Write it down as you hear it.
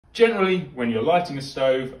Generally, when you're lighting a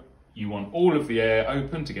stove, you want all of the air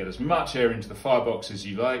open to get as much air into the firebox as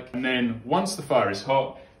you like. And then once the fire is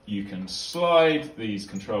hot, you can slide these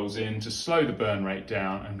controls in to slow the burn rate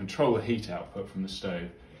down and control the heat output from the stove.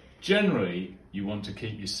 Generally, you want to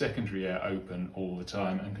keep your secondary air open all the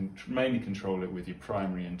time and mainly control it with your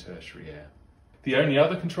primary and tertiary air. The only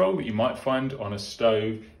other control that you might find on a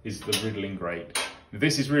stove is the riddling grate.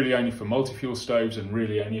 This is really only for multi-fuel stoves and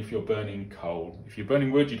really only if you're burning coal. If you're burning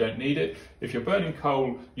wood, you don't need it. If you're burning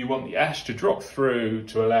coal, you want the ash to drop through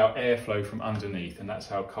to allow airflow from underneath, and that's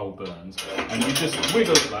how coal burns. And you just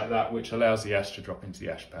wiggle it like that, which allows the ash to drop into the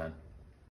ash pan.